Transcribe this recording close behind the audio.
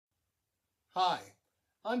Hi,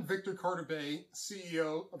 I'm Victor Carter-Bey,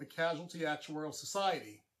 CEO of the Casualty Actuarial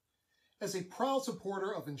Society. As a proud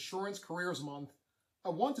supporter of Insurance Careers Month, I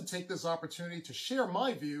want to take this opportunity to share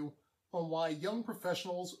my view on why young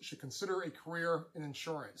professionals should consider a career in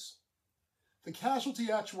insurance. The Casualty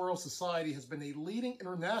Actuarial Society has been a leading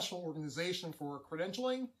international organization for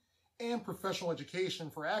credentialing and professional education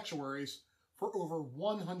for actuaries for over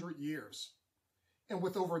 100 years. And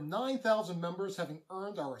with over 9,000 members having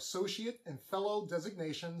earned our associate and fellow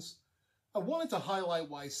designations, I wanted to highlight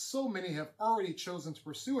why so many have already chosen to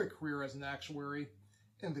pursue a career as an actuary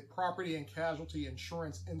in the property and casualty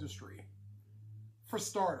insurance industry. For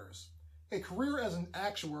starters, a career as an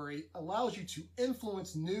actuary allows you to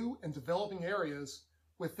influence new and developing areas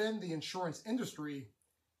within the insurance industry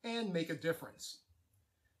and make a difference.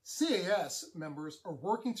 CAS members are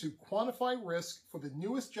working to quantify risk for the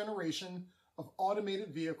newest generation of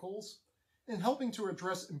automated vehicles and helping to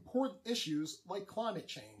address important issues like climate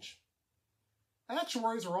change.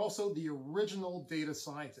 Actuaries are also the original data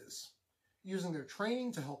scientists, using their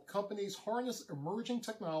training to help companies harness emerging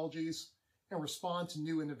technologies and respond to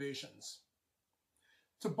new innovations.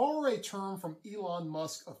 To borrow a term from Elon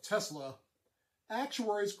Musk of Tesla,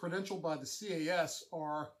 actuaries credentialed by the CAS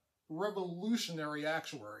are revolutionary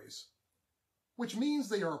actuaries, which means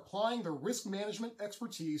they are applying their risk management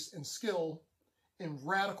expertise and skill in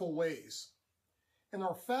radical ways. In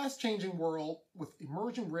our fast-changing world, with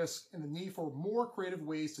emerging risk and the need for more creative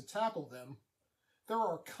ways to tackle them, there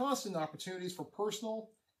are constant opportunities for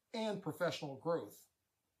personal and professional growth.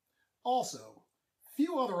 Also,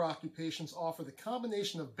 few other occupations offer the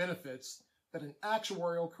combination of benefits that an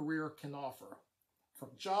actuarial career can offer. From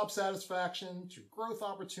job satisfaction to growth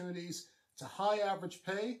opportunities to high average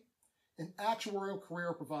pay, an actuarial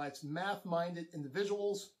career provides math-minded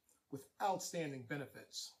individuals with outstanding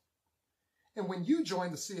benefits. And when you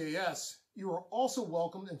join the CAS, you are also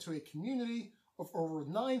welcomed into a community of over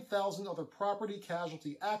 9,000 other property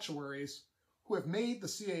casualty actuaries who have made the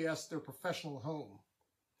CAS their professional home.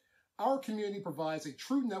 Our community provides a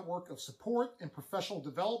true network of support and professional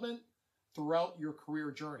development throughout your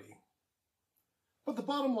career journey. But the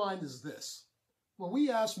bottom line is this. When we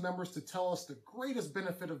asked members to tell us the greatest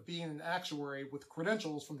benefit of being an actuary with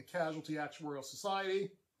credentials from the Casualty Actuarial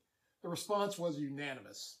Society, the response was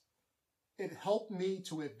unanimous. It helped me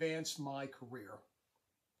to advance my career.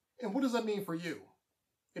 And what does that mean for you?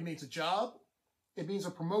 It means a job, it means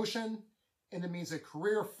a promotion, and it means a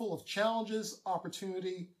career full of challenges,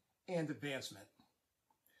 opportunity, and advancement.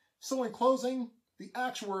 So in closing, the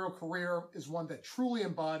actuarial career is one that truly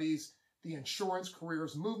embodies the insurance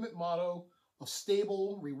careers movement motto of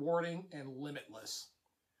stable, rewarding, and limitless.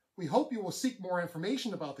 We hope you will seek more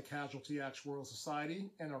information about the Casualty Actuarial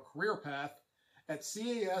Society and our career path at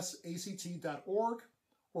casact.org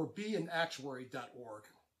or beanactuary.org.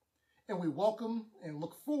 And we welcome and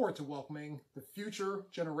look forward to welcoming the future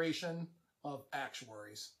generation of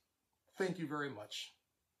actuaries. Thank you very much.